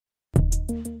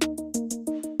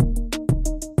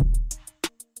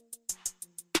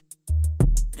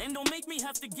don't make me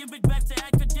have to give it back to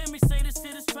academics. Say this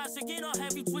shit is trash again. I'll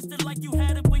have you twisted like you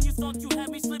had it when you thought you had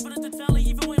me slipping at the tally.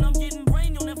 Even when I'm getting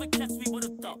brain, you'll never catch me with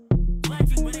a thought.